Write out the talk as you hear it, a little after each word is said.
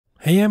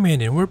Hey, I'm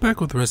Andy, and we're back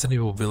with Resident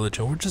Evil Village,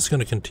 and we're just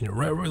gonna continue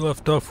right where we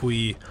left off.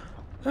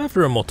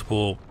 After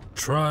multiple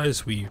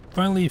tries, we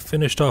finally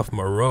finished off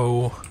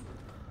Moreau,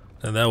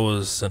 and that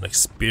was an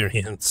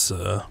experience.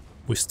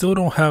 We still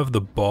don't have the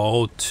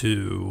ball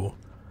to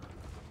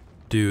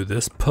do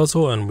this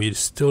puzzle, and we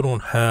still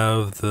don't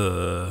have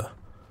the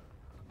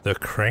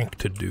crank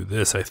to do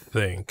this, I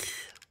think.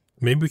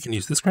 Maybe we can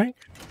use this crank?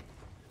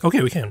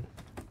 Okay, we can.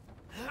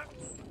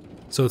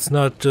 So it's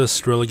not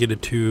just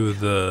relegated to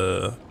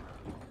the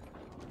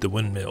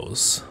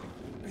windmills.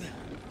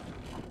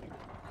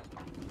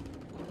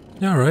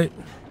 Alright,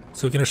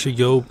 so we can actually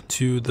go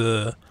to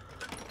the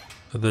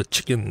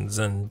chickens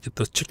and get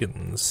the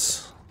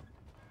chickens.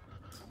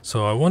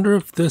 So I wonder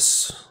if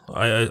this,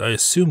 I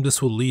assume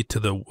this will lead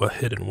to a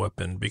hidden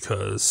weapon,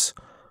 because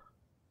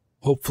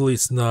hopefully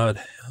it's not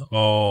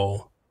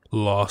all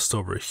lost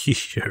over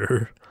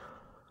here.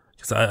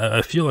 Because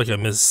I feel like I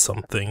missed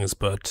some things,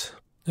 but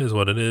it is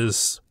what it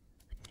is.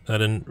 I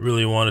didn't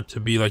really want it to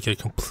be like a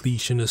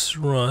completionist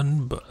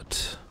run,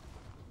 but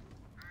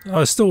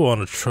I still want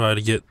to try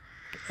to get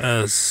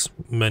as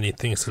many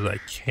things as I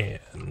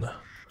can.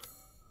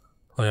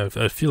 Like,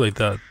 I feel like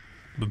that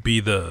would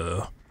be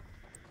the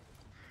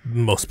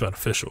most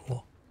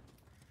beneficial.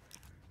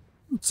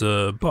 It's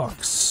a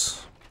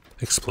box.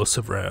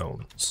 Explosive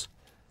rounds.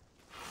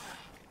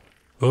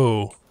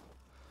 Oh.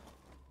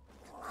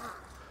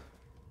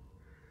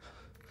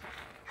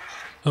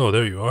 Oh,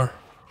 there you are.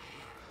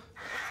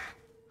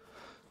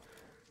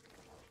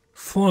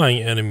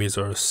 Flying enemies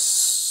are a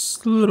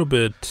little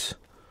bit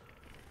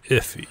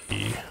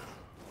iffy.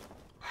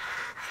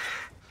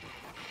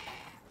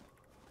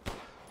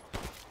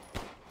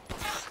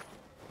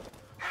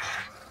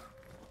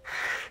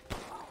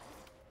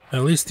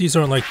 At least these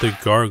aren't like the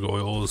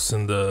gargoyles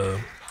in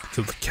the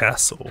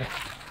castle.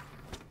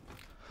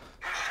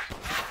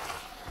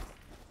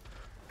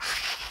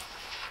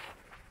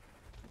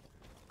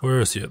 Where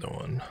is the other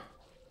one?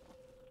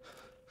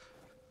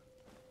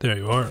 There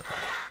you are.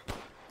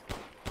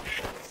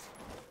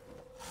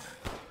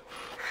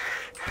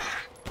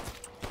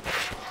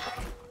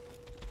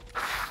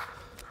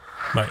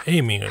 My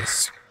aiming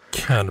is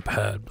kind of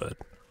bad, but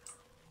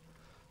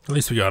at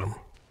least we got them.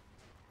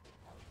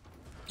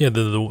 Yeah,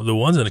 the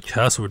ones in the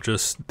castle were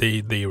just,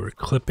 they were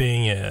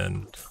clipping,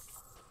 and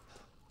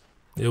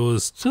it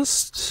was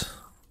just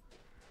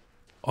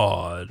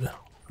odd.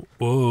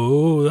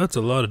 Whoa, that's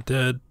a lot of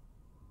dead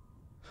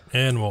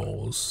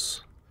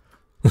animals.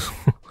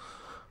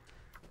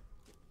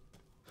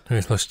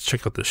 Anyways, let's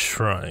check out the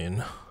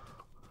shrine.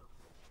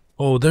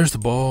 Oh, there's the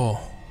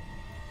ball.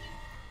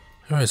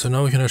 Alright, so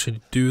now we can actually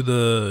do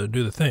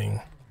the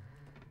thing.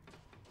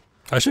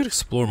 I should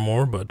explore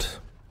more, but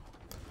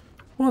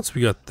once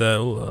we got that,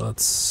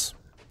 let's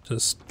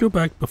just go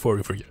back before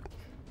we forget.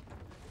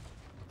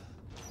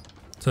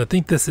 So I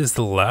think this is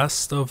the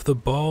last of the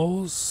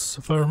balls,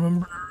 if I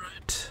remember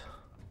right.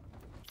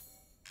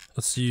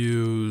 Let's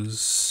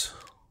use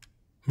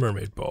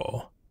mermaid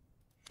ball.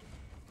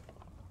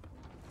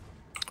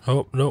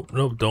 Oh, nope,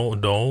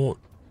 don't.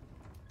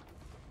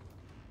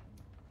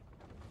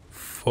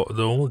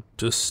 Don't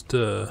just,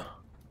 nope.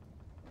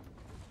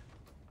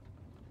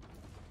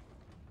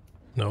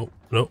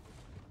 You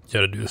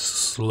gotta do this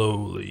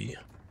slowly.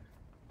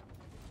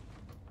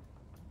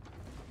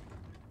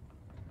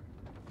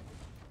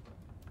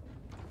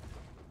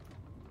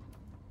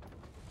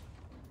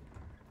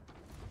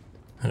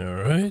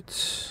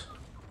 Alright.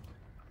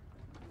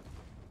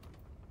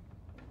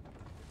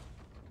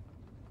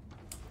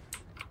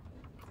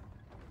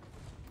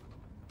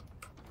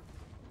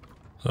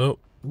 Oh,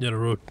 you gotta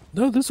rotate.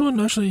 No, this one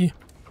actually,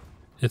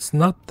 it's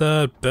not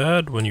that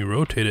bad when you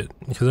rotate it,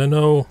 because I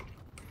know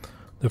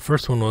the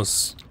first one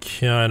was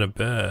kind of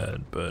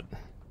bad, but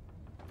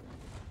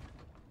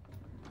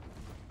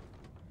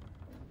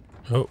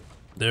oh,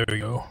 there we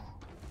go.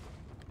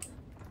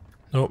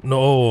 Nope, no,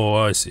 oh,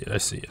 I see.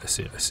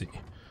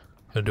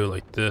 I do it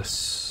like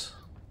this.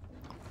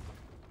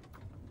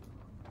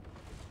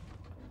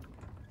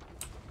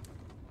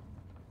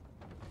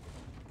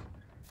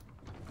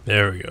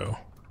 There we go.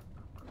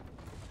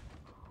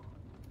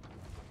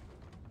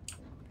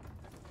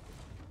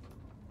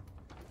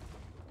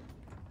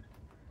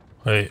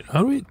 Wait, how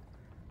do we...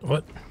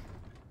 what?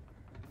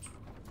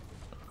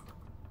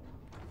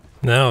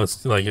 Now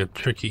it's like a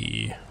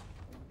tricky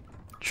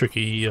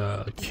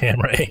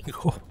camera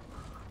angle.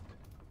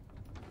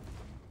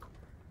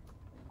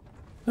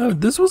 Oh,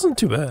 this wasn't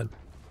too bad.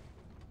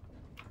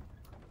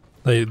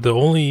 Like, the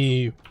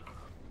only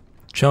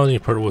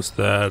challenging part was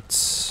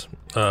that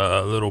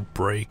little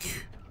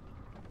break.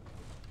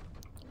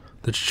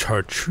 The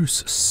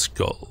chartreuse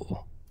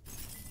skull.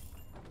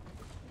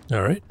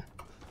 Alright.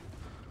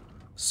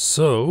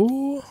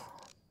 So,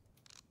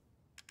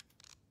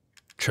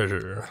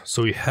 treasure.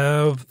 So we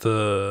have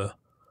the,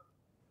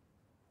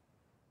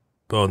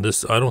 oh,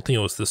 this, I don't think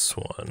it was this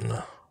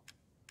one.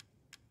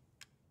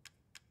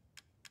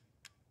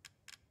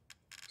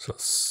 So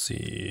let's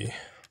see.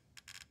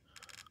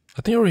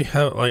 I think I already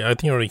have, like, I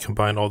think I already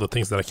combined all the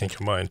things that I can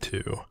combine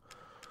too.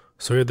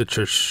 So we have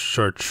the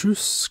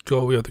chartreuse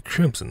skull, we have the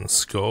crimson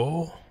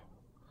skull.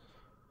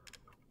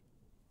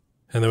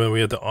 And then we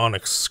have the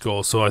onyx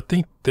skull. So I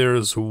think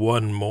there's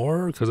one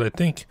more, because I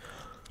think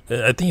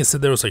it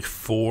said there was like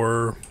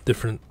 4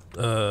 different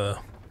the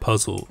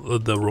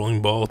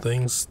rolling ball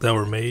things that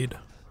were made.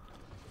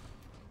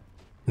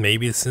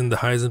 Maybe it's in the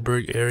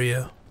Heisenberg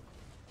area.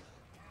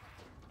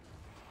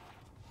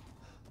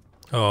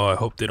 Oh, I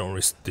hope they didn't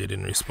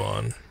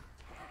respawn.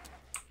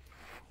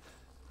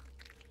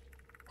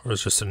 Or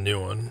it's just a new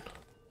one.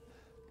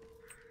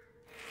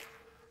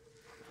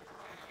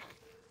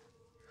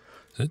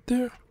 Is it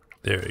there?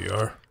 There you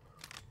are.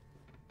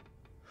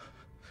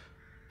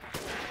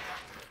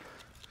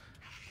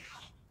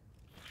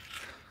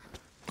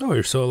 Oh,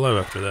 you're still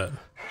alive after that.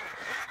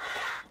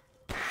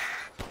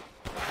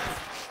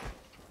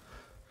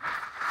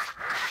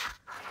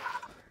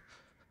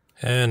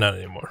 And not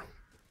anymore.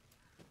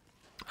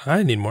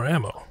 I need more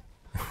ammo.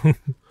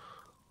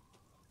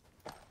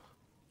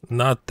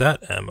 Not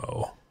that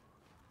ammo.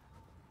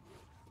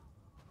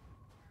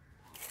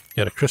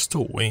 Got a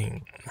crystal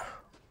wing.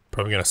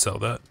 Probably gonna sell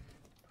that.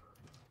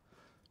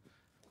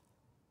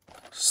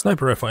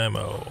 Sniper rifle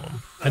ammo.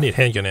 I need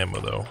handgun ammo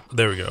though.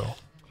 There we go.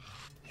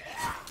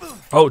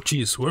 Oh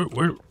jeez,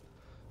 where?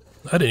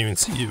 I didn't even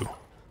see you.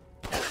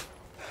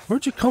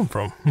 Where'd you come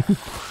from?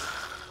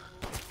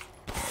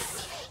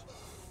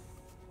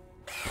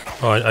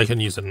 Oh, I can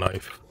use a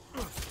knife.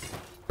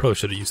 Probably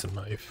should have used a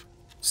knife.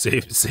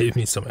 Save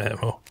me some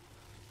ammo.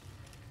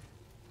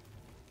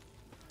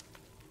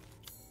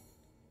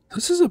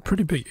 This is a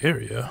pretty big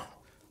area.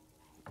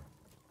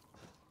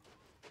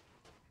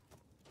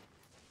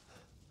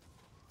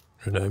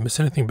 Did I miss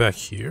anything back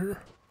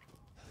here?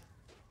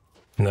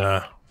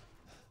 Nah.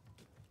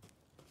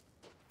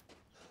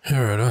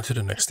 Alright, on to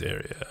the next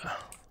area.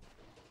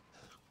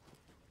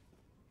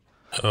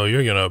 Oh,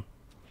 you're gonna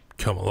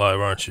come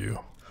alive, aren't you?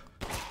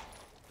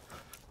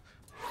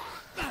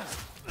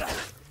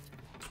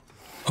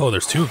 Oh,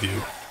 there's 2 of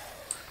you.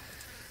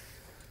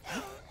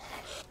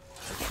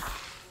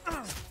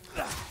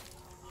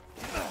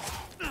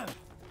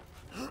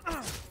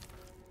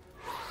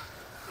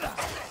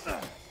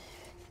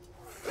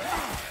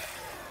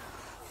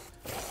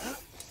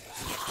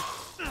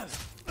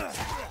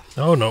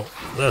 Oh no,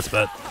 that's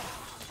bad.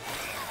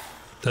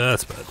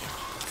 That's bad.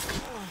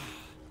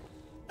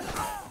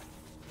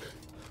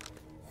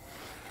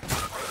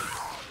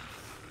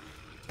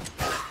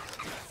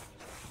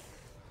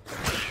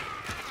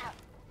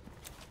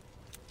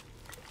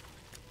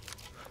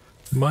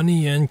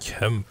 Money and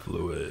chem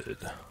fluid.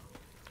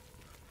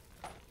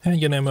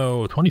 Handgun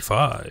ammo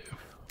 25.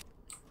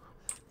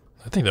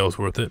 I think that was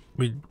worth it.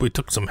 We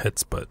took some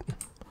hits, but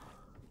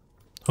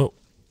oh,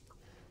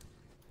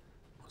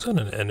 was that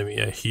an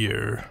enemy I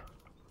hear?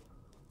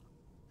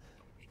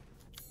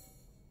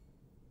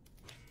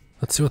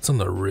 Let's see what's on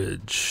the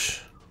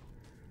ridge.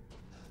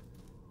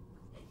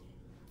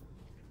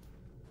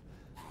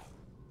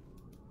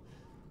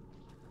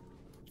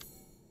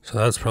 So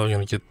that's probably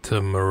gonna get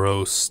to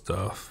Moreau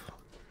stuff.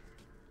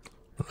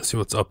 Let's see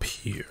what's up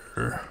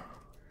here.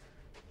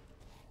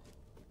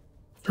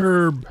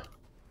 Herb.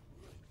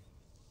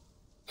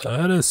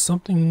 That is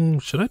something.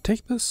 Should I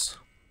take this?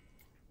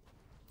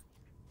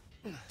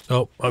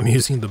 Oh, I'm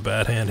using the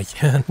bad hand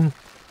again.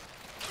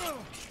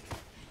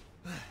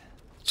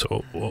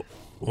 So,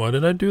 why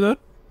did I do that?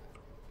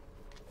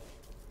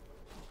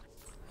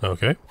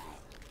 Okay.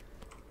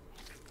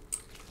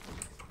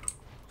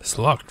 It's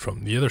locked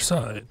from the other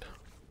side.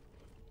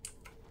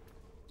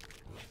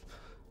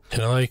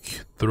 Can I,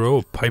 like, throw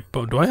a pipe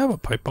bomb? Do I have a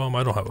pipe bomb?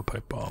 I don't have a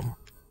pipe bomb.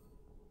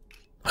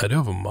 I do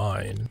have a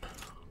mine.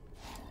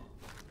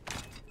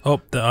 Oh,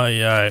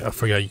 I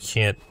forgot you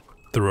can't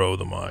throw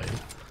the mine.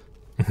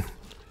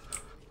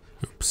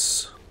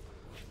 Oops.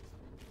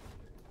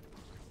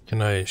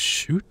 Can I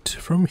shoot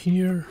from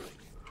here?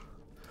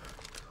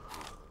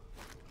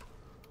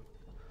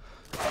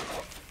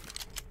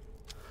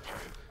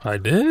 I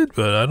did,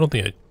 but I don't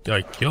think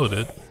I killed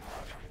it.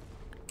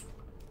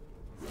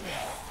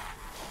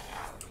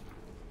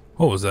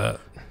 What was that?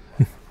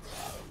 I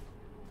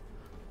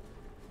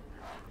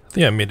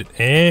think I made it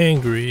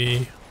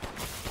angry.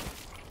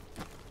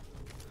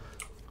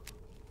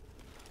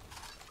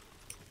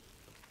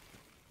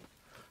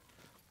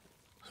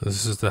 So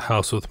this is the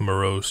house with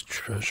Moreau's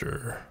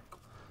treasure.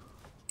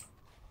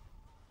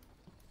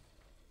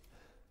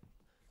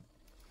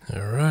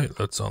 Alright,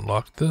 let's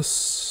unlock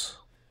this.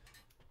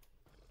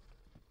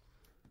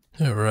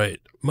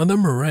 Alright, Mother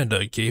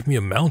Miranda gave me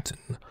a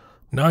mountain.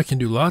 Now I can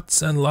do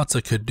lots and lots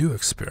of Kadu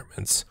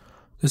experiments.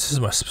 This is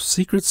my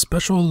secret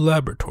special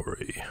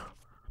laboratory.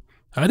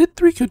 I did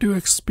 3 Kadu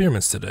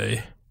experiments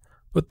today,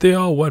 but they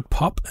all went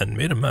pop and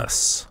made a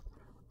mess.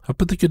 I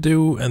put the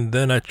Kadu and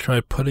then I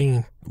tried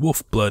putting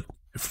wolf blood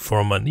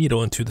from a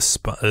needle into the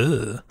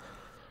spine.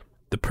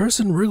 The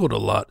person wriggled a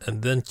lot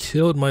and then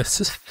killed my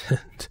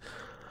assistant.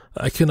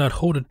 I could not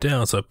hold it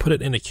down, so I put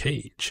it in a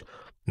cage.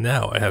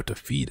 Now I have to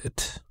feed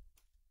it.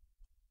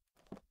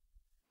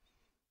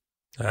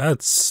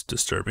 That's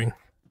disturbing.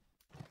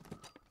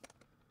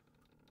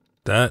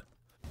 That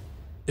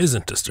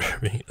isn't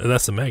disturbing.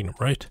 That's a magnum,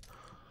 right?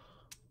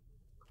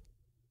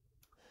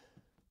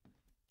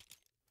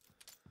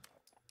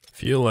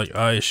 Feel like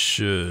I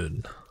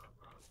should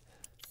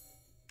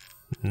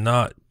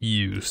not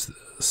use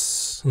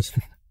this.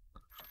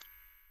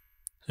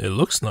 It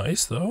looks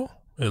nice though.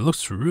 It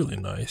looks really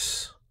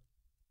nice.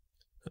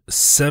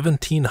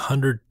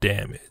 1700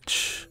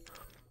 damage.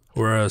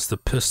 Whereas the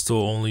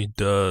pistol only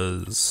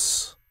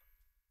does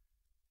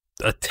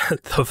a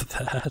tenth of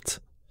that.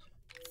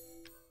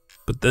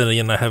 But then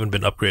again, I haven't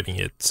been upgrading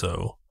it,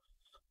 so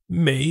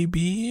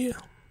maybe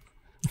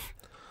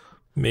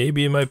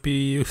it might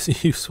be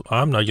useful.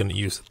 I'm not gonna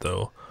use it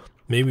though.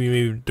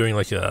 Maybe during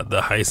like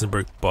the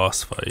Heisenberg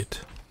boss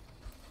fight.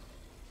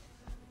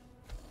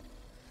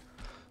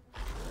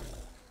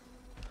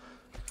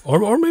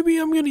 Or maybe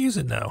I'm gonna use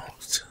it now.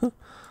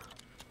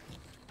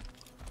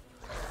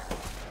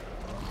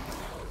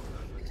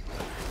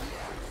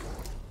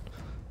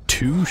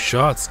 2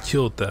 shots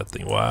killed that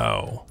thing.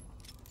 Wow.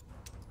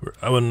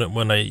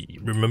 When I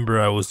remember,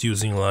 I was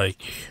using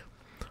like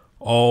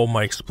all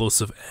my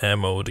explosive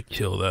ammo to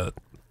kill that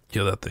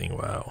thing.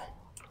 Wow.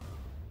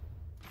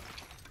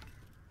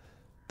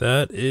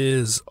 That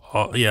is,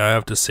 yeah. I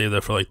have to save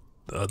that for like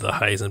the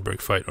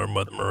Heisenberg fight or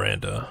Mother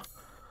Miranda,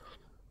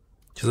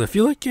 because I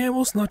feel like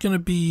ammo's not gonna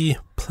be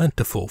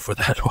plentiful for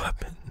that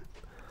weapon.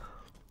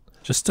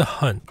 Just a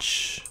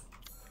hunch.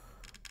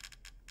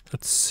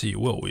 Let's see,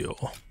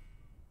 wheel.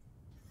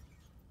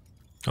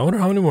 I wonder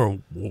how many more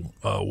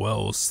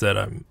wells that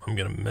I'm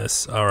gonna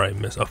miss. Alright,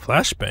 miss a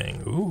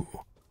flashbang. Ooh.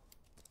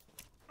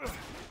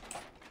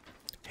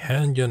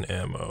 Handgun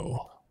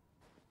ammo.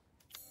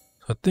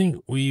 I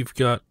think we've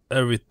got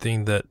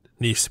everything that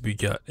needs to be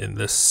got in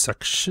this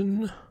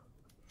section.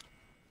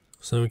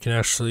 So we can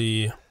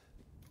actually...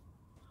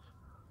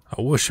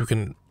 I wish we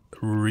can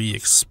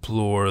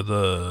re-explore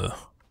the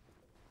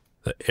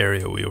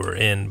area we were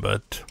in,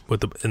 but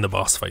in the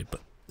boss fight,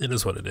 but it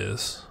is what it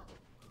is.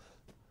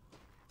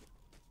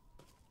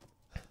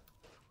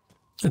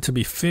 And to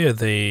be fair,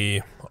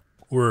 they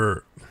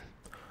were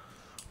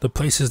the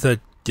places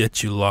that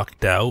get you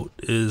locked out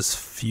is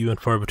few and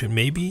far between.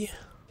 Maybe,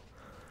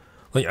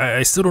 like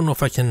I still don't know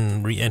if I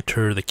can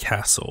re-enter the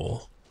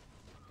castle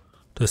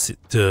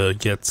to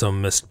get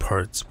some missed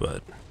parts,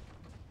 but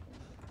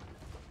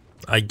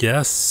I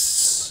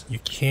guess you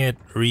can't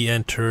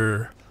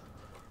re-enter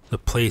the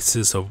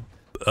places of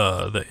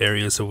the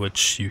areas of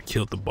which you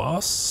killed the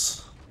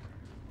boss.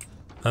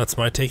 That's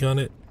my take on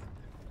it.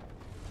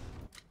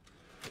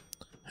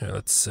 Here,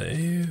 let's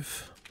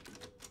save.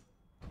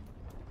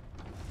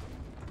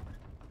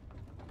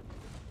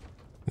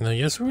 And I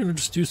guess we're gonna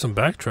just do some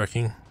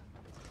backtracking.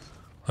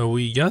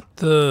 We got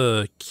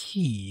the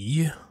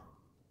key,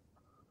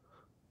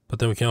 but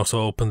then we can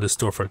also open this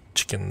door for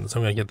chickens.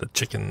 I'm gonna get the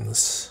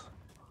chickens.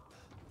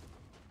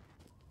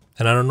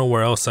 And I don't know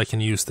where else I can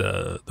use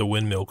the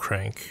windmill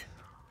crank.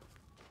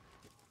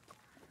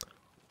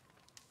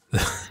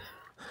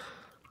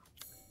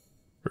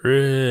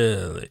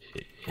 Really?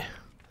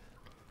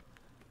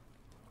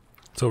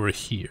 It's over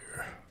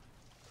here.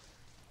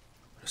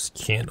 There's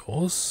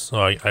candles. Oh,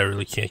 I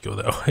really can't go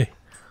that way.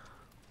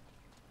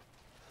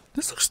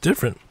 This looks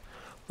different.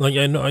 Like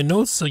I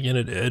know it's like in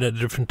a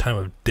different time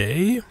of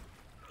day,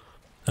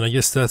 and I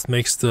guess that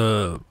makes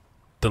the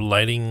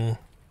lighting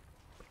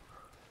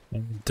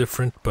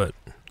different. But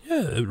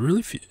yeah,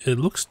 it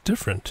looks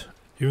different,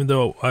 even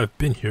though I've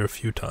been here a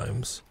few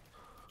times.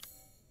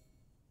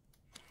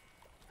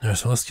 Alright,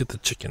 so let's get the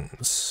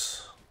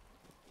chickens.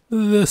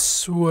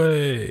 This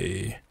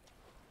way,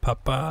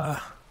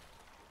 Papa.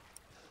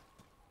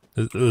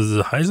 Is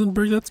it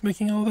Heisenberg that's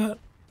making all that?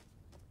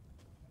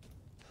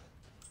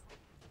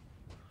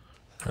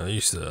 I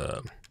use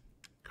the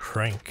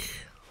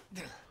crank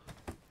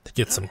to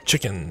get some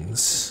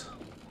chickens.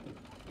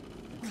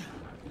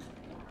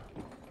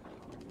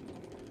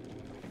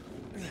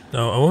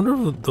 Now, I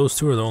wonder if those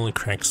two are the only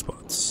crank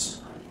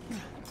spots.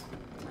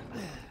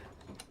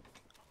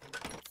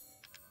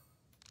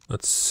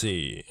 Let's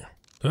see.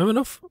 Do I have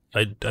enough?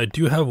 I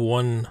do have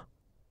one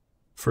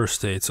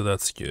first aid, so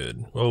that's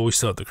good. Oh, we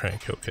still have the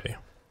crank, okay.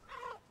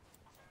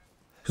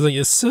 Because like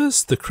it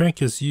says the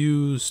crank is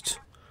used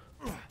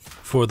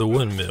for the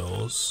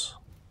windmills.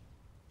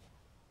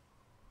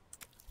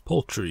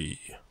 Poultry.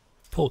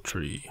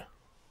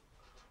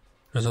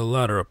 There's a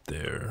ladder up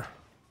there.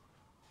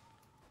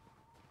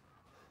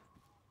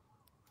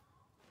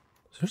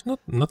 There's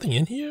nothing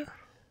in here?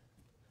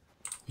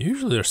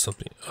 Usually there's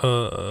something.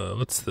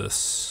 What's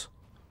this?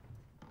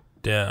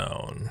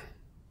 Down.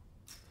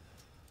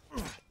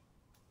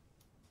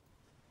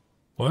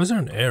 Why is there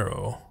an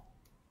arrow?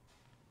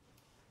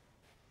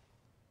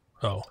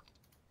 Oh.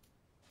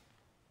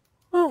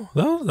 Oh,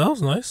 that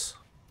was nice.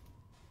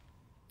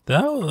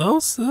 That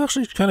was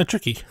actually kind of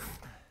tricky.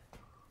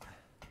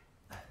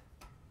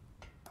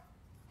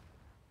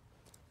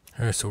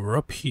 Alright, so we're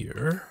up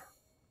here.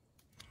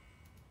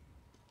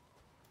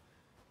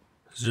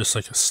 It's just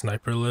like a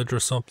sniper ledge or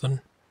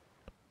something.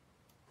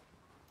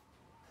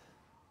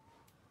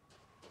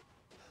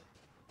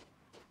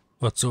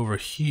 What's over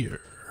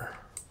here?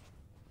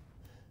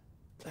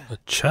 A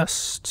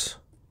chest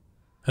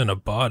and a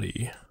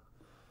body.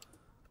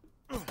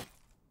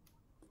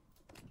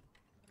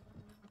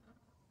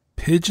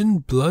 Pigeon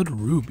blood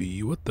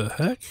ruby. What the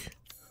heck?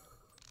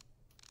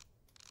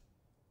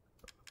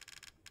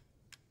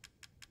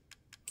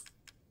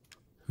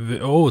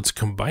 Oh, it's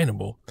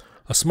combinable.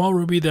 A small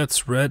ruby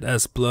that's red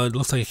as blood.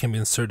 Looks like it can be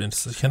inserted.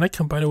 Can I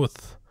combine it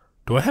with...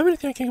 Do I have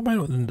anything I can combine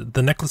it with?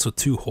 The necklace with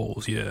 2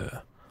 holes, yeah.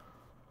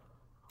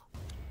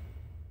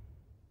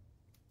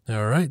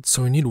 Alright,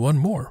 so we need one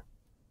more.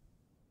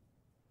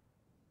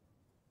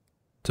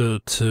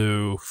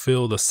 To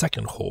fill the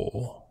second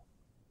hole.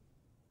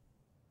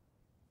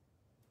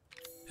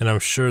 And I'm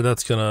sure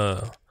that's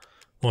gonna...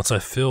 Once I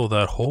fill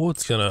that hole,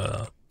 it's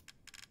gonna...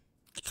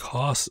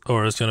 cost,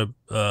 or it's gonna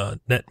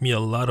net me a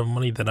lot of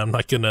money that I'm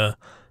not gonna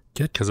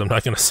get because I'm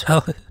not gonna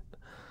sell it.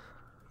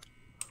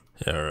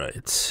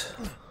 Alright.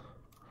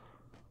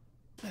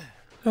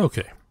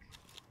 Okay.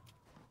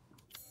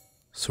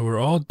 So we're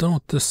all done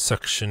with this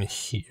section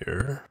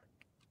here.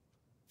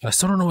 I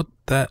still don't know what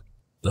that...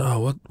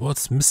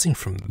 what's missing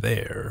from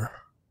there.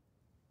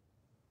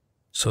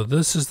 So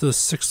this is the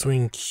 6th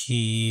wing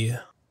key.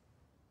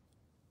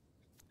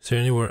 Is there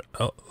anywhere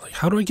else? Like,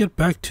 how do I get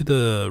back to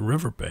the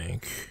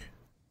riverbank?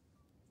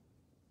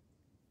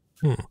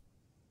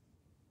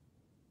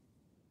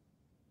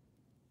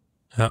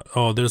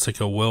 Oh, there's like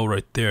a well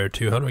right there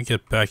too. How do I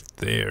get back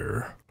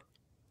there?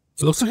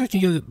 It looks like I can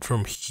get it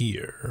from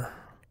here.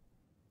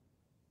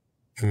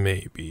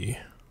 Maybe.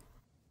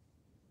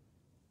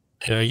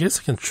 Yeah, I guess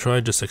I can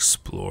try just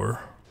explore.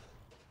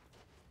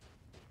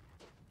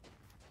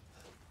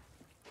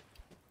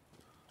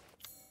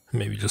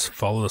 Maybe just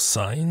follow the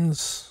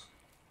signs.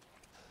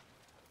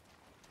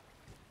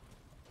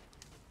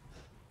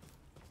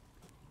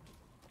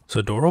 So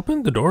the door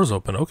open? The door's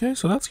open. Okay,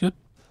 so that's good.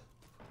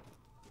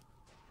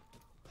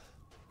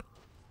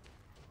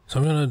 So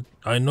I'm gonna...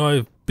 I know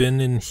I've been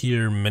in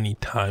here many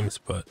times,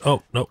 but...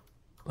 Oh, no.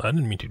 I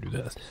didn't mean to do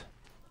that.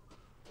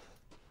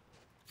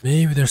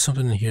 Maybe there's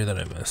something in here that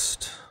I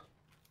missed.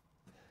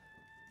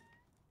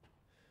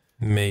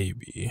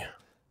 Maybe.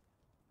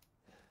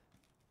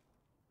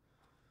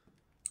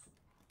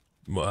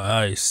 Well,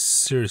 I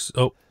seriously...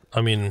 Oh,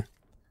 I mean...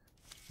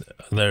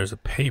 There's the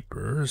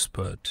papers,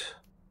 but...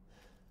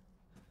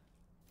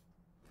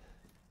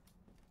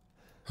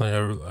 Like,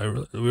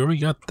 we already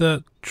got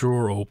that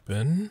drawer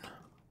open.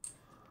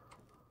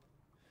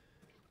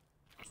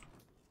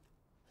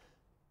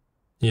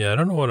 Yeah, I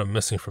don't know what I'm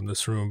missing from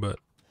this room, but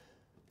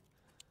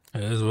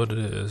it is what it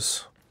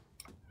is.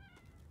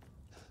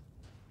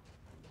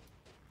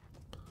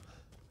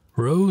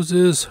 Rose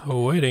is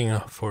waiting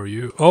for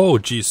you. Oh,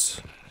 jeez.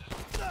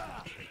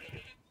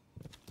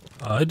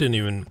 I didn't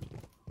even...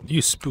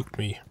 You spooked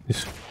me.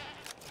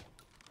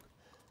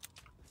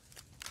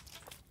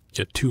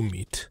 Get 2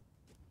 meat.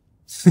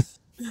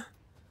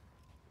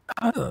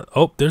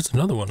 Oh, there's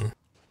another one.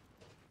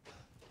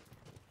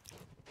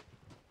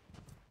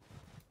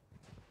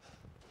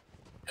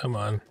 Come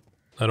on.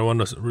 I don't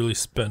want to really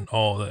spend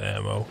all the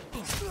ammo.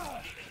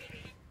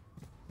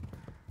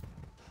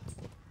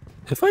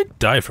 If I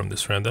die from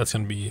this round, that's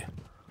gonna be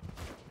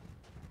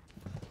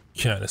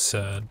kinda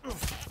sad.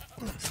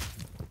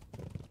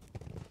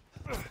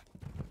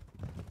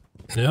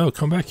 No,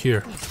 come back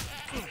here.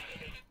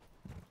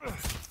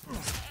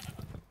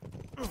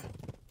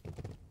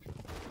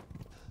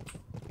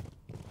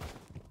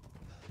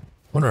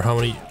 Wonder how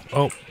many...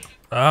 Oh,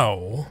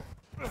 ow.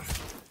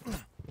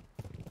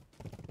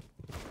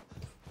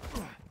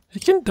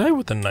 You can die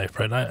with a knife,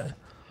 right?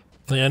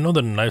 I know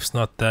the knife's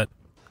not that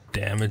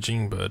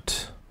damaging,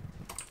 but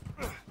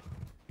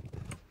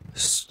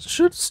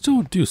should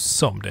still do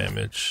some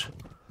damage.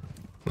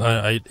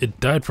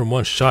 It died from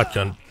one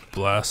shotgun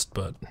blast,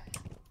 but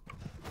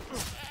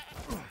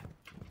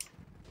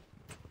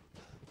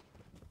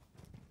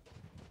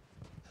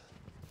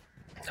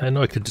I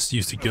know I could just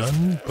use the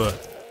gun,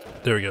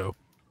 but there we go.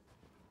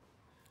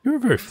 You were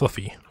very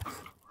fluffy.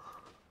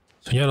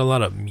 So you had a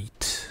lot of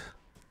meat.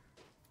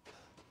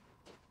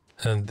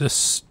 And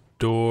this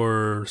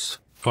door's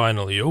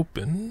finally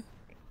open.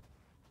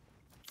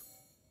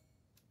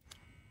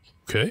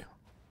 Okay.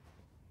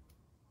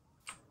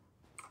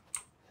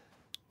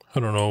 I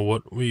don't know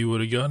what we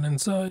would have gotten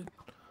inside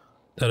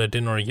that I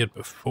didn't already get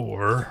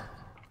before.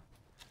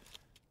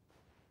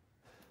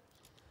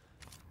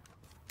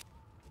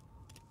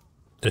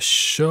 The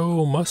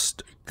show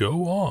must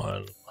go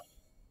on.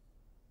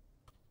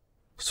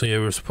 So yeah,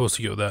 we're supposed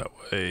to go that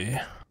way.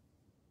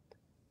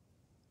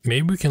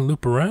 Maybe we can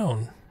loop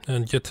around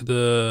and get to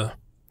the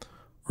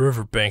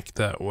riverbank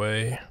that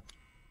way.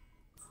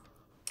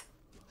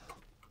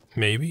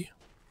 Maybe.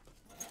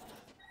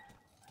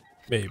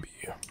 Maybe.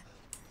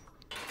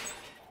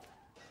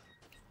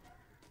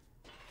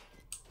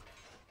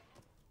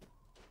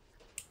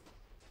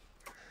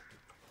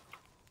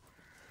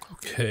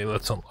 Okay,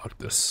 let's unlock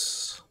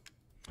this.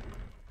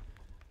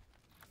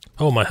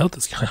 Oh, my health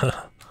is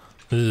kinda...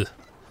 Ugh.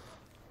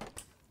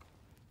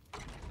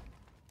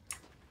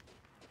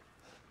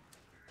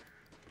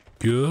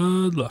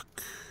 Good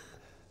luck.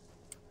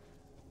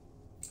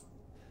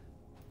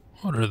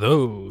 What are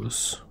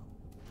those?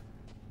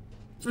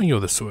 Let me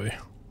go this way.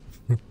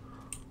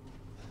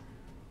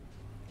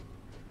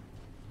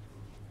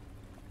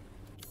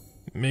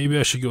 Maybe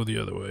I should go the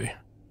other way.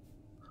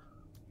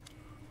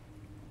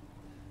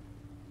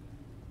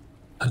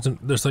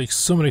 There's like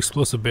so many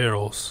explosive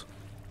barrels.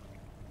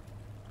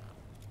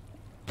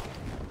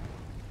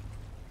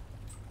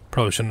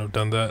 Probably shouldn't have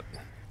done that.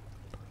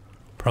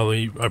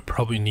 I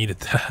probably needed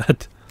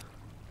that.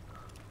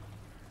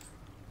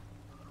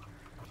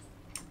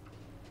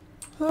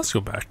 Let's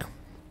go back.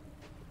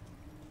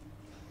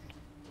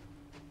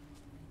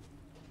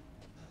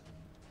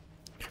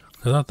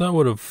 I thought that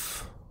would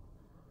have...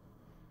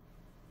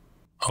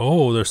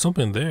 Oh, there's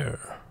something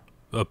there.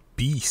 A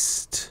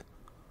beast.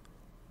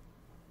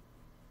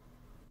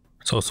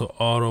 It's also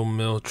auto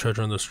mill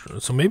treasure in the...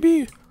 So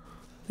maybe...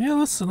 Yeah,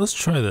 let's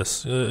try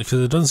this. Because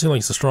it doesn't seem like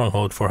it's a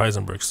stronghold for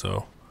Heisenberg,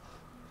 so...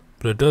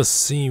 But it does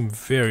seem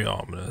very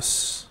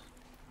ominous.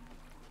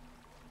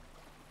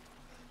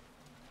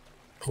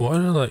 What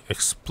are like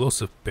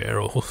explosive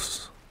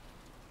barrels?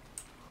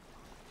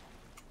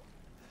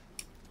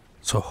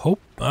 So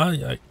hope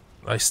I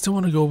still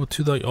want to go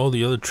to like all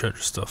the other treasure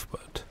stuff,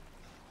 but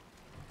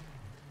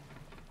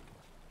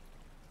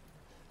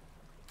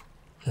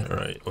all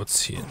right, let's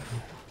see it.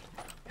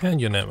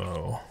 Handgun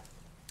ammo.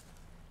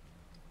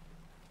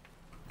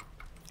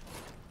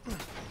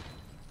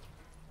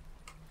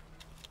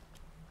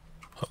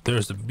 Oh,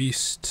 there's the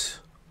beast.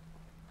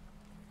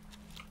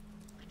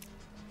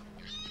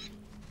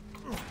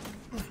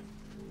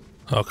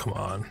 Oh, come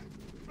on.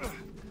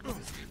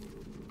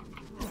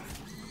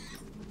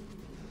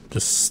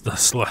 Just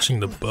slashing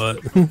the butt.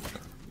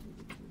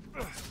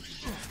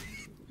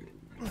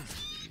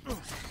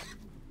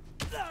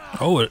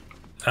 Oh, it.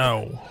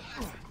 Ow.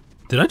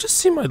 Did I just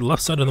see my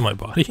left side of my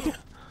body?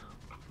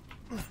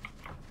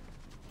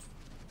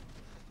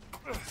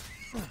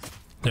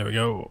 There we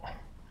go.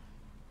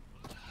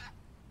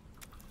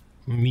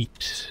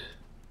 Meat.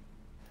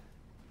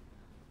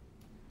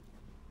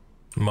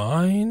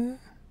 Mine?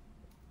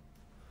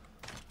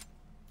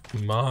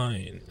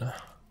 Mine.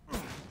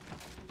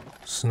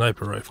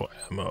 Sniper rifle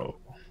ammo.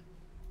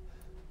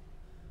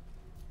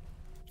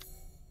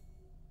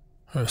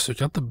 Alright, so we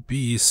got the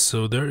beast,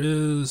 so there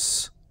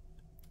is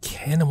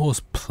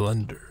Cannibal's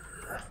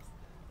plunder.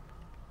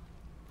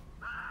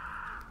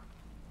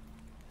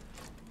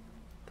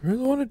 Do I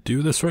really want to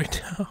do this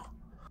right now?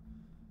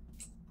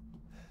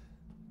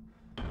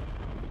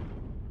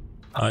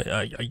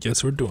 I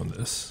guess we're doing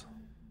this.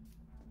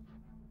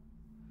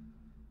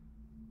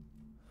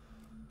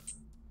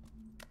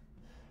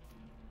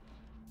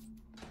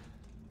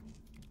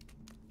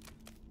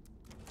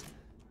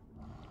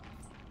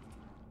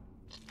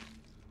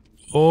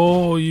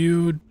 Oh,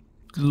 you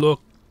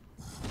look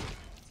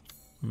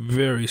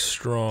very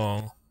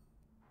strong.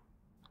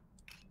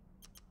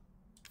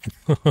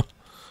 I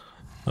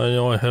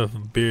know I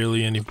have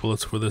barely any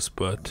bullets for this,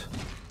 but...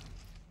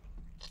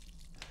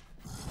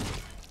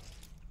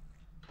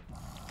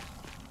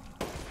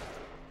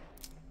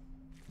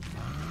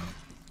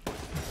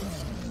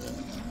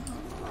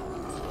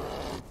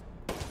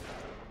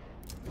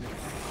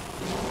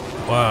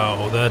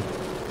 Wow, that...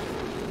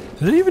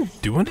 Did it even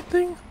do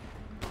anything?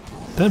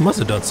 That must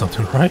have done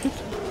something, right?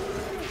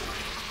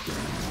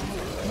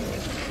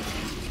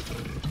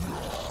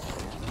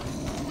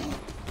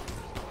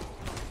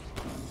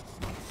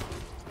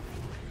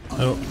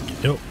 Oh,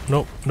 no,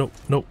 no, no,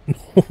 no,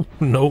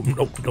 no,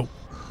 no, no.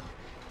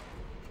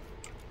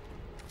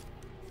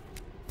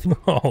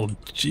 Oh,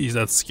 jeez,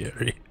 that's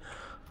scary.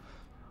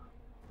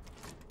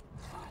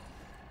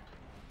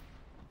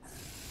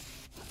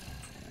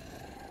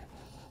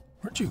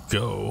 Where'd you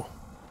go?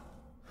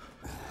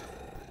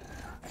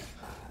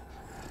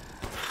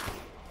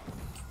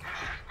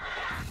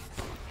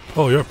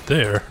 Oh, you're up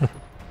there.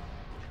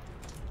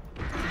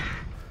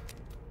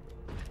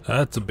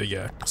 That's a big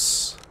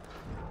axe.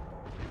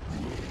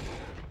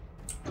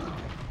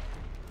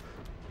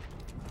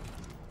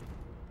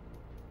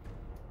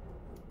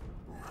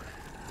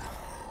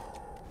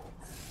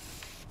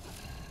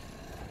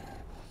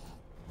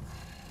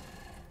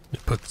 You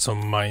put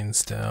some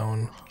mines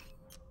down.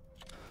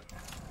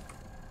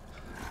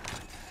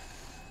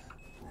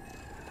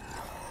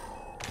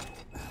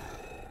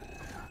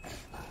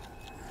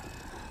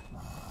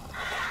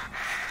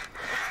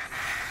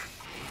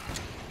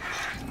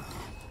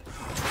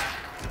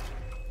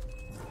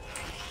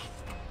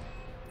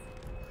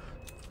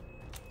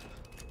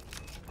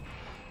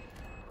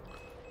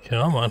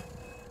 Come on.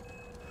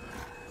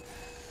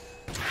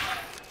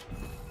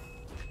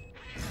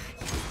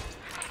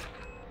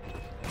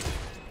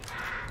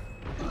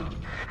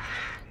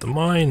 The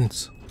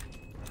mines.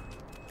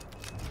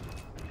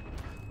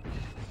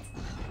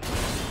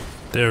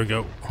 There we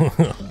go.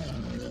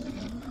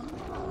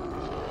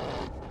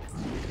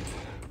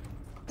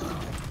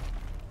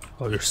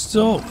 Oh, you're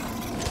still...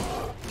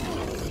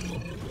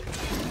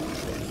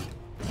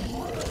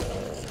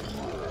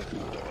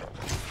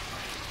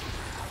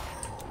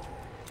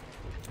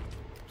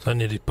 So I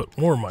need to put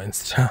more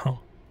mines down.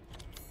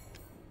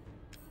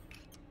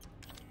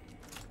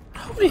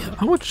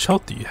 How much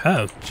health do you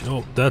have?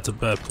 Oh, that's a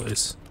bad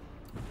place.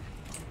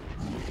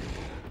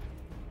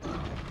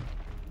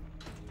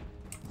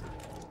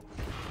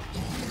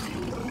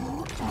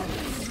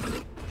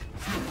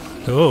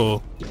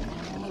 Oh.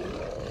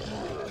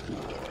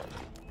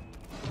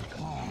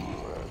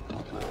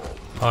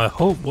 I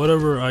hope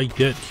whatever I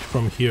get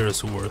from here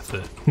is worth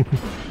it.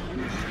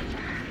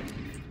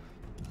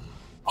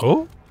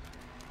 Oh?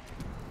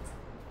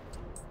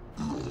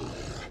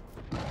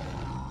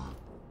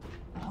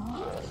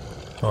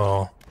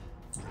 Oh.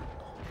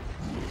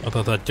 I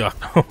thought that got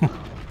him.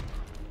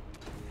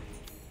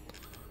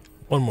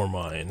 One more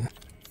mine.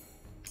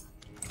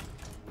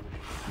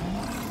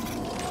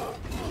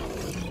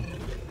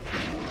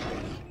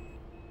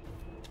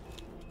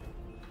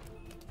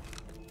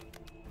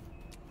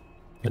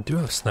 I do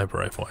have sniper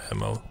rifle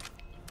ammo.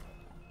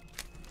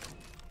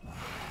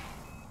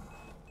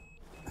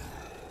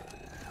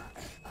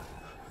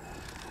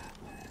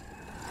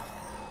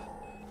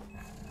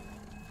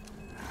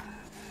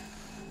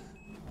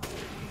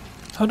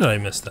 How did I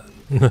miss that?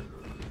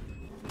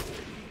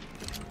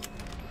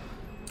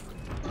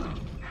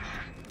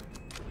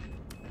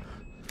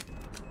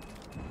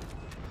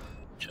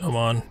 Come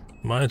on,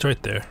 mine's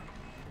right there.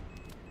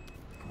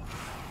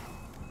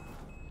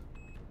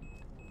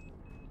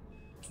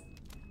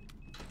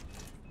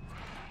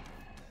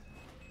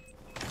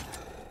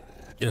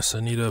 Yes,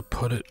 I need to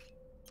put it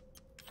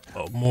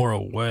more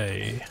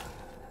away.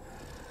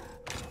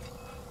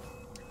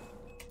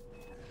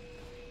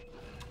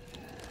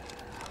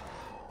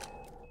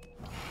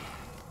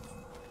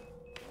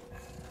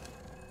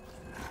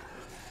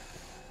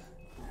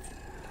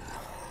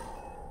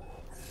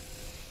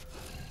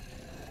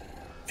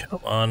 Come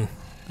on.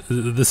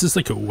 This is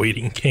like a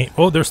waiting game.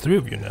 Oh, there's 3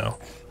 of you now.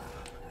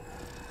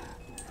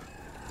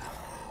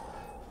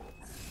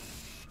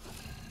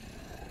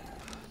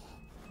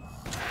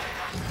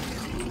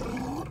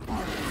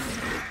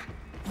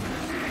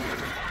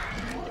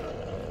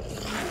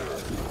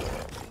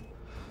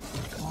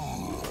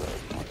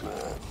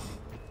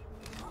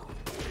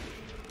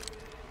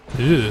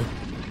 Ew.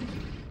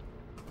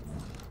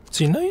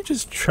 See, now you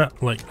just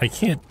trap, like, I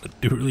can't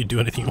really do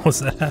anything once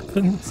that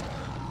happens.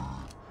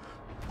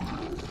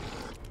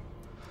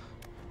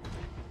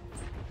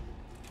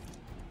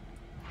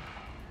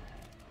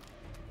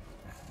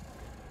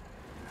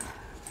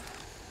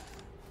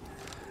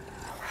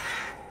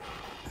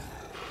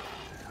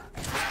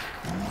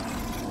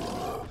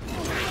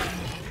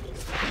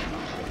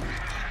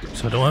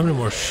 So I don't have any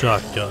more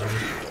shotgun.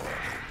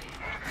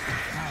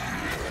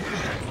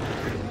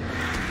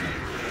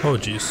 Oh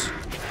jeez.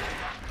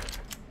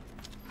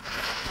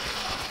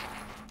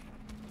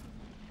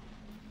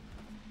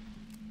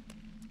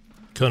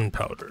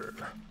 Gunpowder.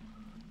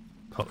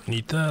 Probably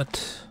need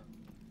that.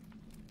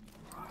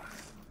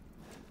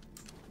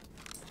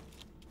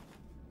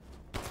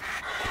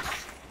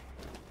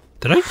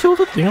 Did I kill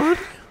the thing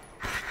already?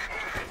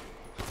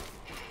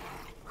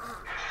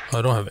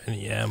 I don't have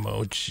any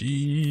ammo,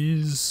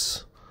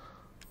 jeez.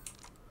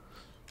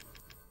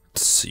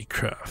 Let's see,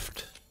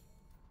 craft.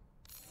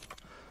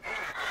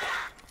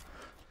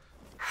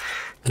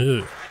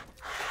 Ew.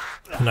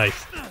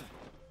 Knife.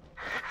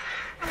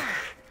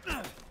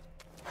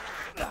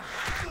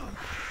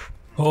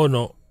 Oh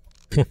no.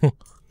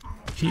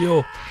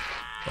 Heal.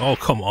 Oh,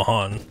 come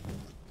on.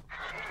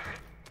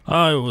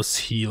 I was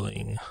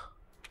healing.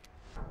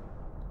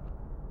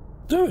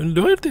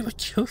 Do I have to like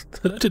kill?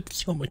 Did I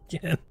just kill him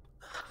again?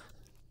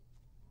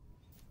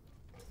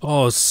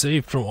 Oh,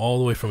 saved from all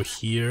the way from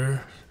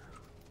here.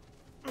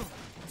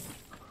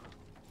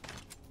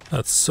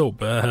 That's so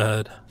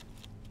bad.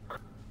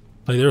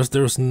 Like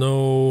there's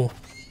no.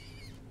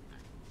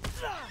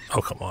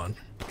 Oh, come on.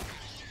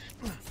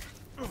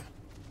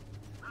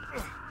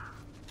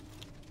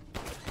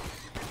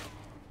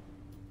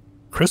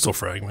 Crystal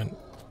fragment.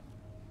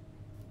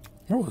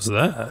 Where was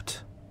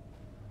that?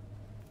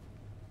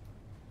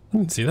 I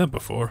didn't see that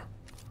before.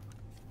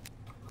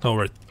 Oh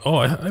right. Oh,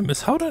 I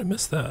missed. How did I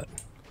miss that?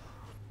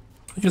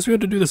 I guess we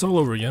had to do this all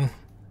over again.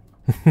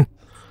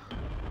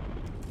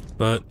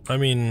 But I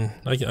mean,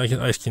 I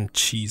can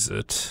cheese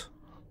it.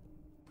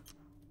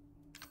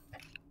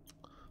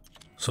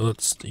 So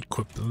let's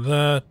equip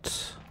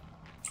that.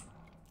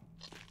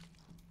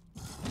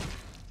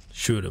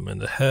 Shoot him in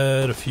the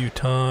head a few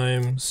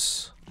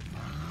times.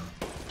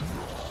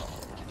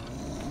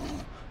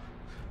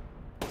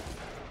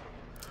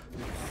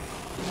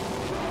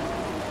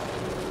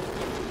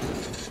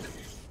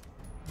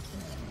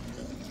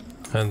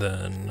 And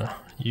then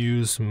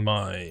use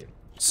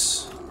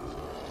mines.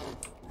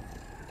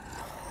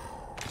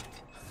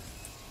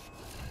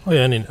 Oh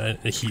yeah, I need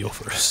a heal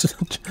first,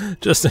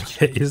 just in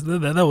case.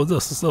 That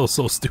was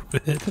so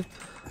stupid.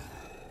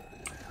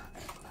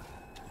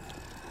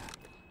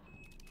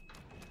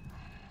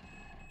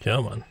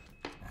 Come on,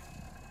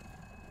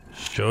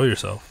 show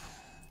yourself.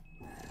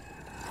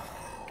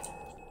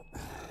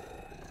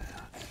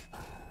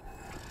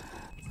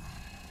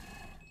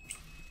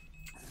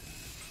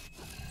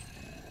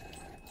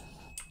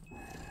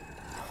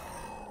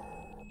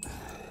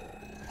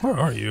 Where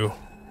are you?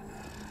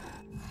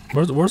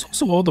 Where's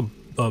also all the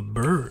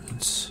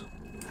birds?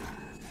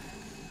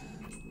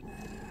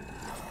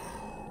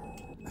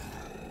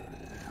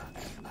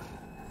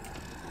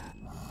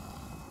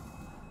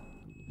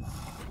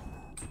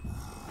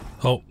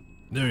 Oh,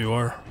 there you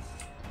are.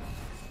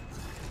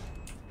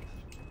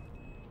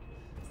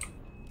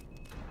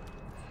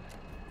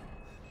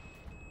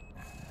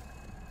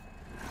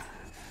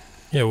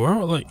 Yeah,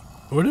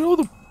 where did all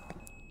the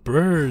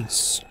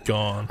birds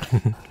gone?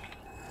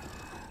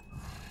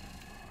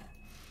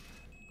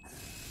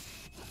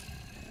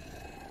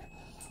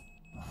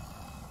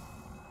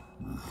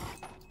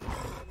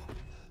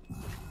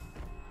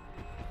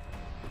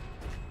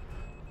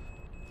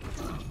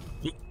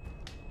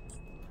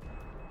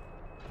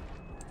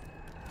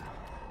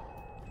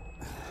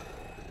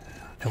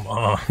 Come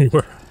on,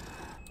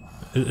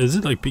 is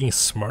it like being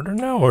smarter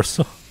now or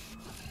so?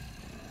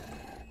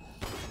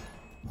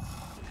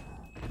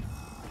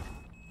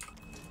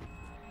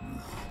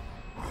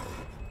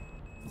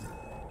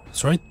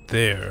 It's right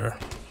there.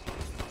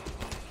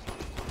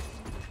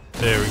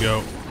 There we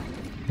go.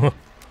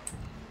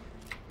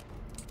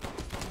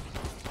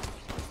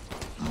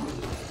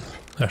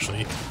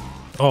 Actually,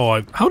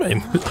 oh, how did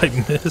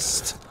I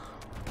missed?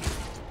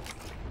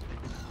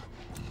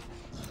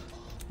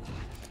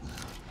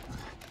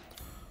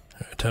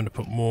 Time to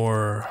put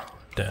more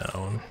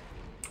down.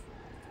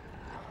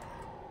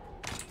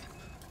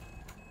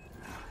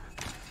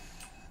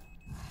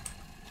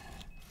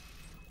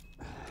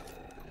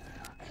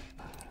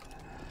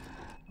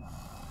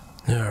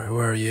 Alright,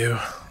 where are you?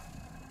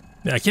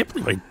 Yeah, I can't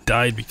believe I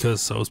died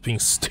because I was being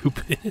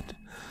stupid.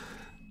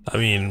 I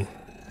mean,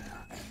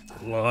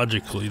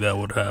 logically that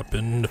would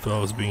happen if I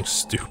was being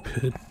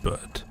stupid,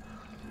 but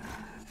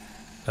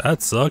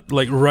that sucked.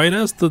 Like right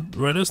as the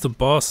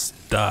boss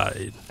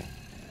died.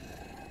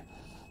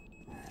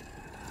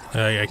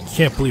 I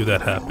can't believe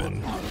that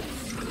happened.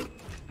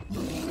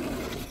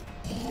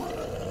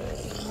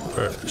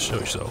 Alright, show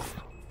yourself.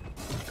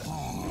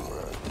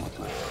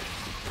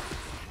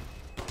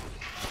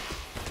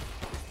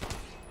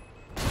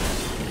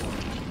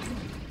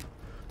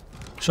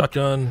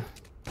 Shotgun.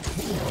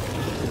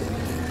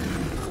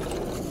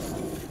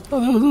 Oh,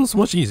 that was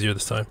much easier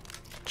this time.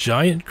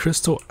 Giant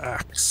crystal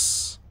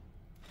axe.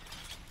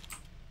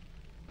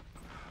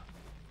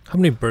 How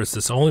many birds is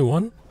this? Only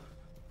one?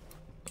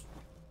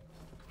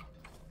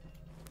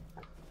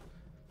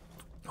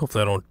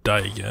 Hopefully I don't die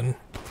again.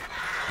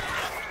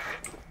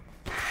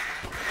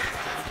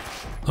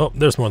 Oh,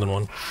 there's more than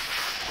one.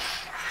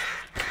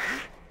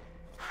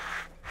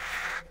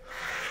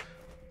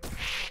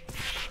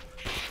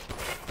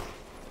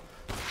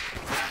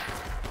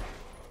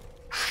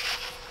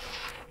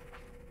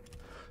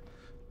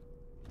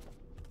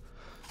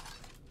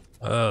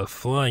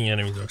 Flying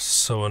enemies are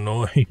so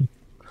annoying.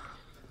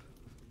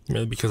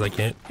 Maybe because I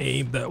can't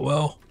aim that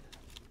well.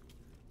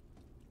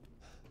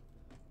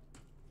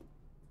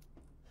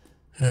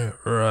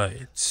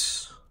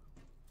 Alright.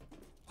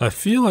 I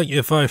feel like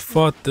if I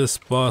fought this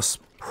boss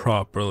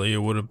properly, it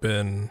would have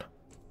been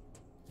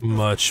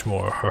much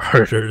more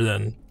harder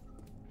than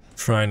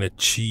trying to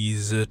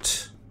cheese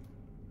it.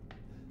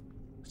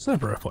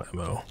 Sniper rifle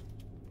ammo.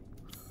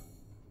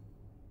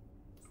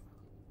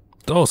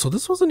 Oh, so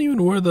this wasn't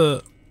even where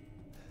the...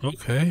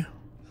 Okay.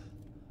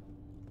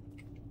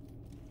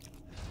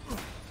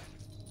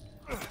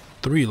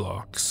 3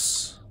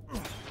 locks.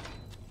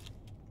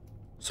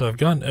 So I've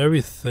gotten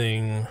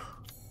everything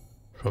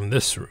from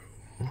this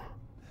room.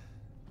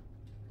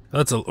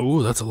 That's a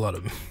lot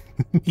of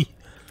meat.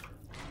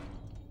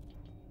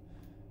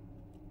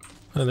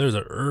 Oh, there's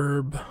a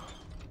herb.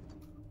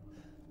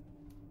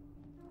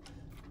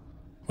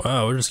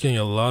 Wow, we're just getting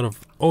a lot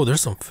of... Oh,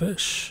 there's some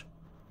fish.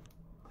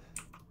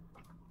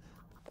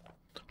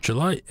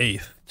 July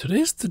 8th.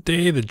 Today's the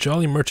day the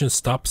jolly merchant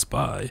stops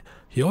by.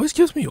 He always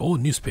gives me old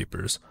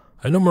newspapers.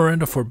 I know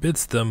Miranda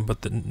forbids them,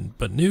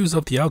 but news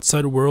of the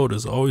outside world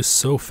is always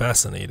so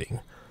fascinating.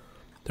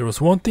 There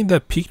was one thing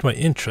that piqued my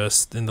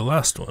interest in the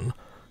last one.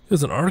 It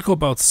was an article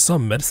about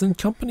some medicine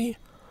company.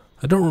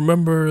 I don't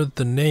remember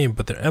the name,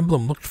 but their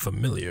emblem looked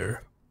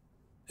familiar.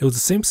 It was the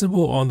same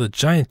symbol on the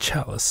giant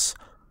chalice.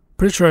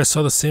 Pretty sure I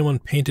saw the same one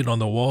painted on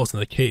the walls in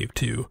the cave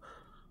too.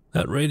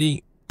 That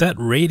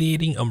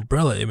radiating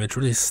umbrella image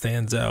really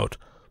stands out.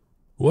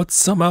 What's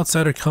some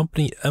outsider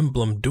company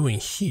emblem doing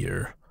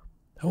here?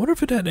 I wonder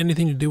if it had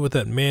anything to do with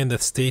that man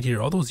that stayed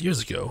here all those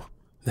years ago.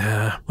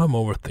 Nah, I'm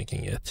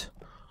overthinking it.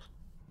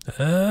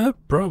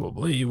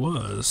 Probably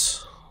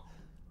was.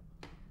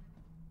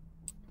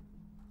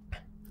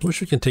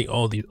 Wish we can take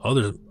all the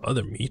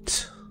other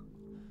meat.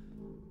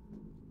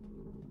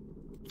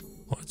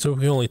 So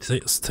we only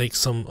take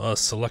some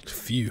select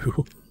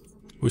few.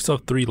 We still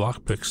have 3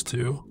 lockpicks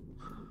too.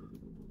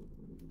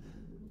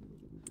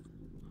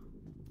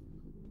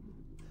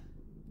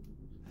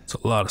 It's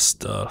a lot of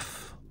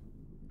stuff.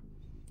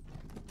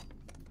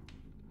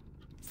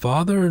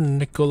 Father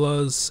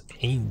Nicola's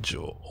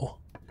Angel.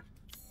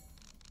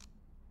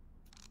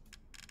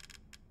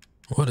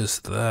 What is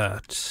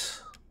that?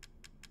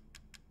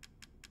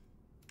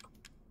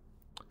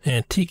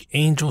 Antique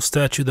angel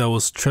statue that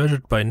was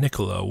treasured by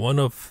Nicola, one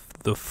of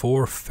the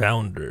 4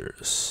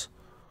 founders.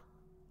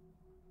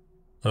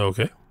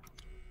 Okay.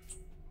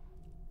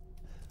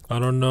 I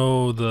don't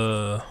know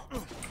the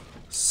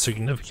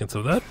significance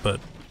of that, but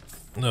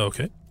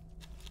okay.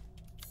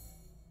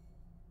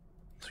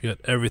 So we got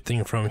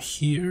everything from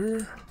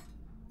here.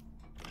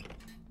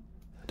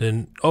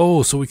 Then,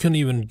 oh, so we couldn't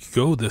even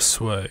go this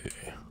way.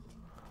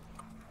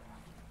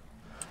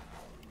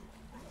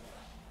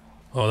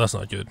 Oh, that's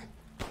not good.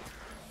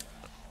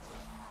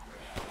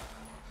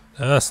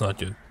 That's not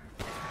good.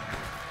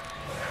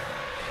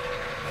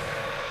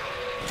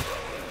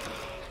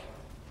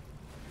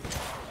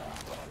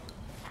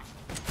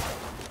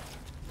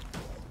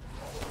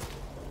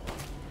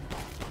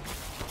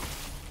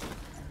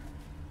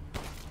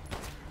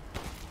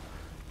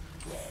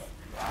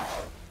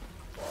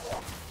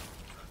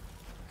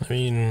 I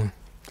mean,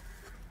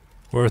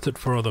 worth it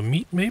for all the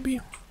meat,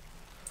 maybe?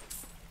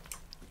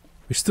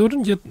 We still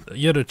didn't get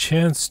yet a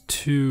chance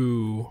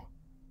to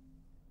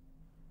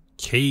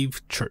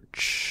Cave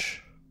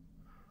Church.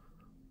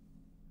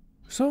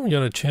 We still haven't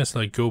got a chance to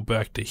like go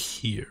back to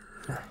here.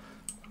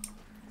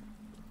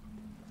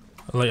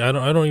 Like I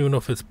don't even know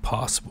if it's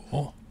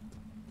possible.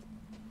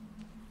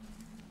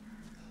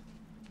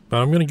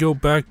 But I'm gonna go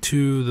back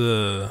to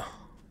the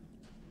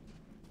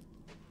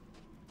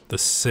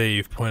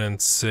save point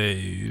and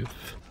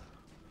save.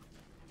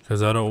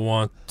 Because I don't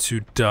want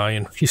to die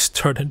and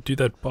restart and do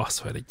that boss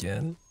fight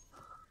again.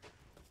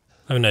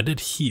 I mean, I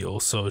did heal,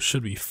 so it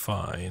should be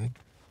fine.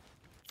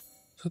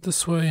 Is it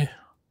this way?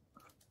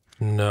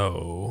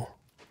 No.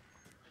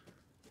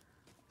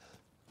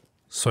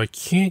 So I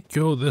can't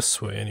go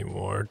this way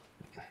anymore.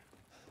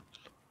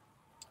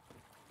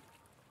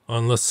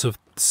 Unless if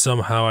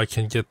somehow I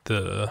can get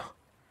the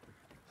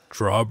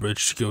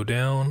drawbridge to go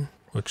down,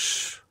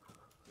 which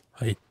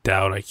I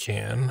doubt I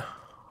can.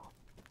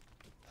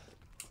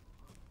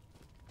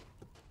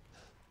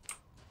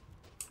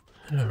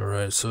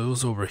 Alright, so it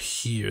was over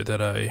here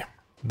that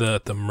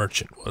the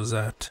merchant was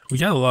at. We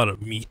got a lot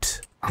of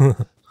meat.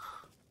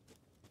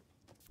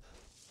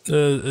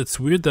 It's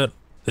weird that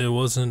there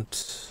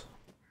wasn't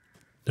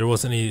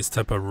any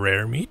type of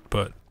rare meat,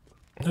 but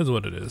that's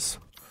what it is.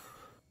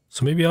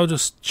 So maybe I'll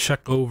just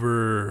check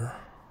over.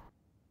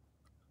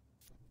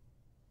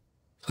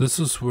 So this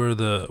is where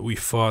we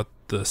fought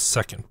the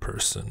second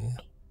person,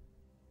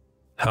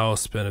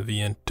 House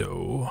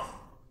Beneviento.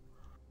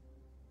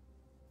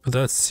 But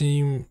that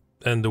seemed,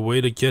 and the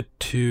way to get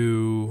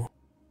to.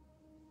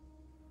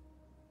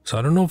 So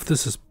I don't know if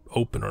this is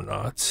open or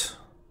not.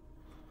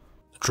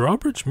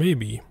 Drawbridge,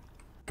 maybe.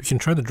 We can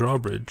try the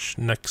drawbridge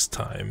next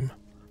time.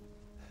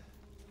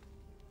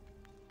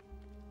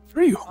 What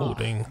are you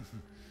holding?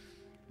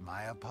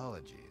 My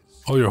apologies.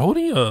 Oh, you're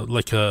holding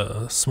like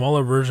a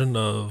smaller version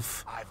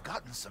of I've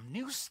gotten some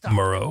new stuff.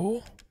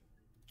 Moreau?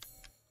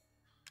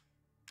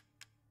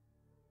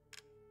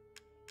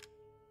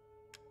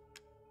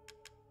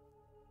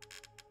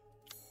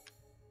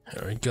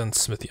 Alright,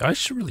 gunsmithy. I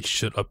really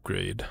should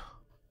upgrade.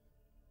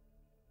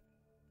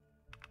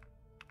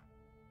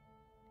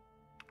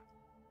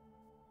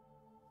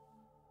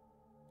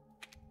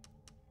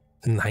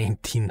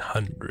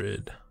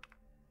 $1,900.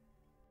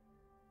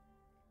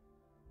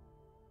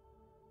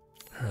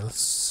 Alright, let's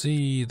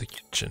see the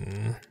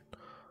kitchen.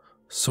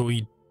 So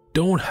we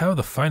don't have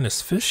the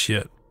finest fish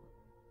yet.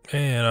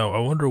 Man, I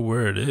wonder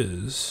where it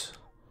is.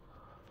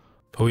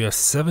 But we have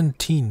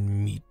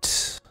 17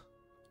 meat.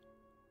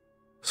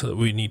 So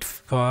we need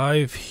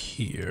 5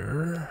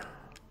 here.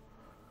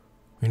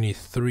 We need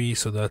 3,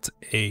 so that's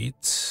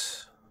 8.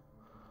 So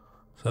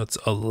that's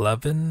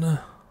 11.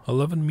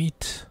 11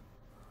 meat.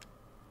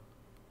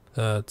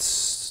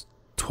 That's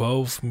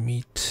 12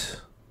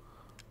 meat.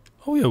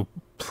 Oh, we have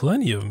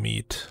plenty of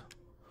meat.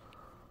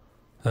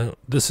 And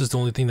this is the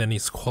only thing that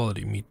needs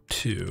quality meat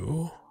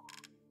too.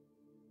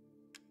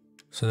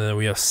 So then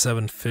we have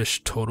 7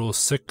 fish total,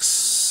 6,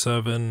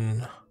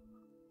 7.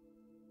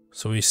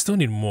 So we still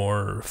need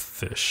more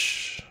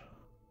fish.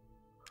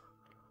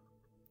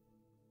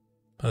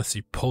 Let's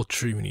see,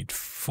 poultry, we need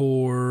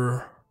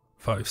 4,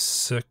 5,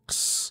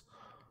 6,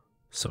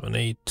 7,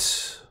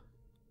 8,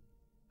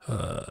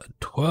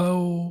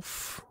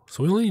 12.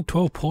 So we only need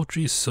 12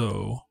 poultry,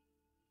 so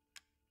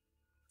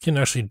we can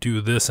actually do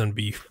this and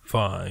be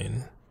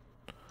fine.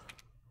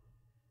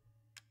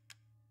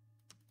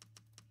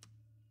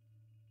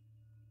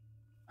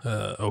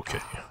 Okay.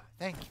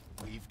 Thank you.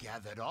 We've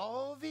gathered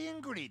all the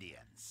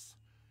ingredients.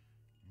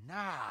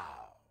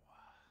 Now.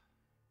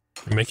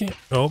 You're making it?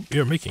 Oh,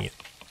 you're making it.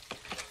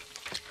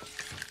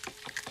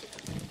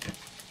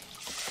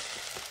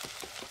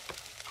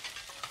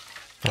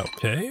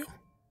 Okay.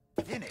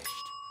 Finished.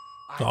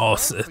 Oh,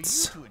 for you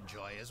it's to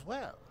enjoy as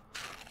well.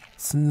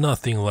 it's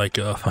nothing like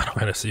Final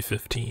Fantasy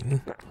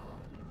 15.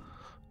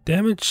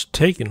 Damage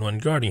taken when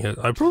guarding it.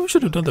 I probably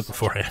should have done that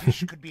beforehand.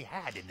 Fish could be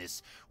had in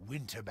this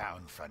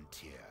winter-bound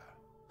frontier.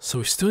 So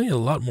we still need a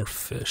lot more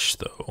fish,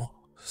 though.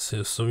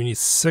 So we need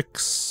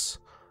 6,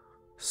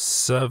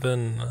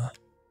 7. Let's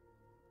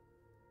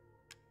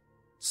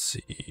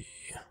see.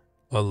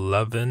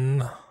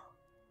 11.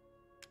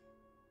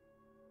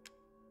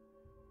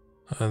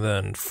 And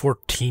then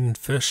 14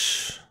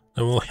 fish.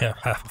 And we'll have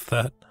half of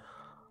that.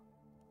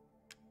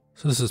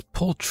 So this is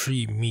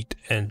poultry, meat,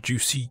 and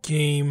juicy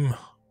game.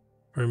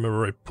 Remember,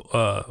 right?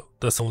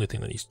 That's the only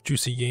thing that needs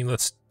juicy game.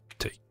 Let's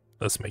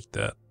make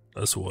that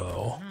as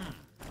well.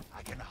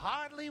 I can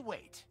hardly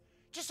wait.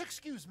 Just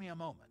excuse me a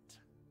moment.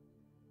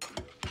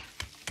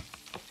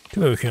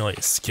 Too bad we can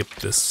like skip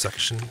this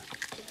section.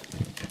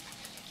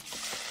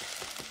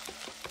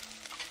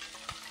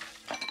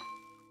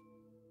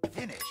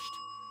 Finished.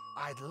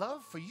 I'd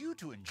love for you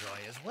to enjoy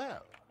as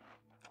well.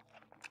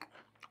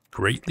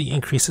 Greatly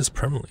increases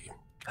permanently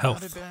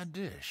health. Not a bad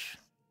dish.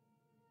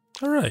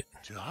 All right.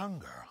 To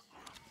hunger.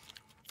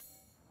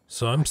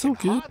 So I'm still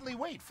good. Hardly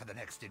wait for the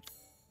next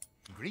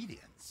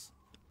ingredients.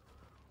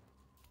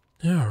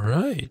 All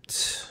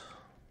right.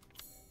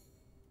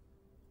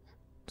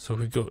 So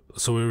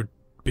we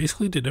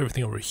basically did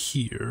everything over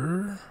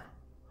here.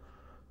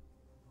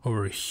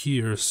 Over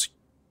here's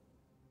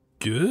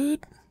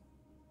good.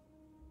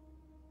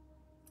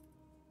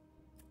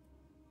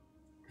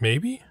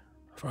 Maybe?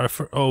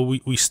 Oh,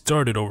 we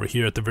started over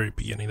here at the very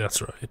beginning,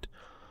 that's right.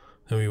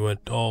 Then we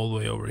went all the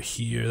way over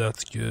here,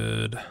 that's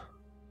good.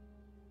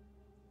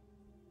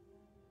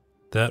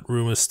 That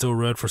room is still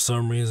red for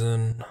some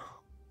reason.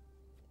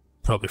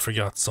 Probably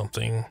forgot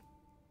something.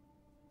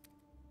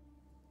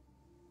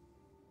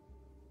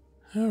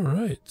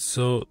 Alright,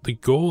 so the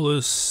goal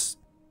is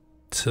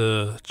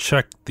to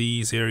check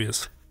these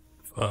areas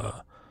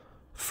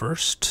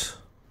first.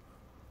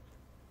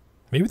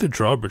 Maybe the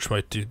drawbridge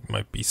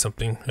might be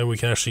something, and we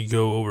can actually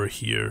go over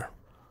here.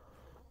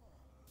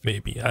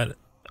 Maybe,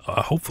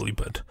 hopefully,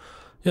 but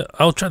yeah,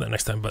 I'll try that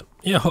next time. But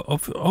yeah,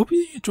 hope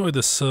you enjoyed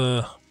this.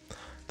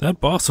 That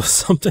boss was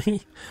something.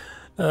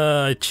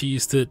 I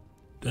cheesed it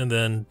and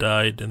then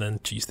died and then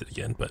cheesed it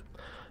again. But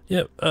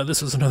yeah,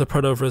 this was another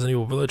part of Resident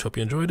Evil Village. Hope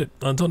you enjoyed it.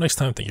 Until next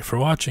time, thank you for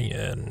watching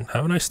and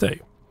have a nice day.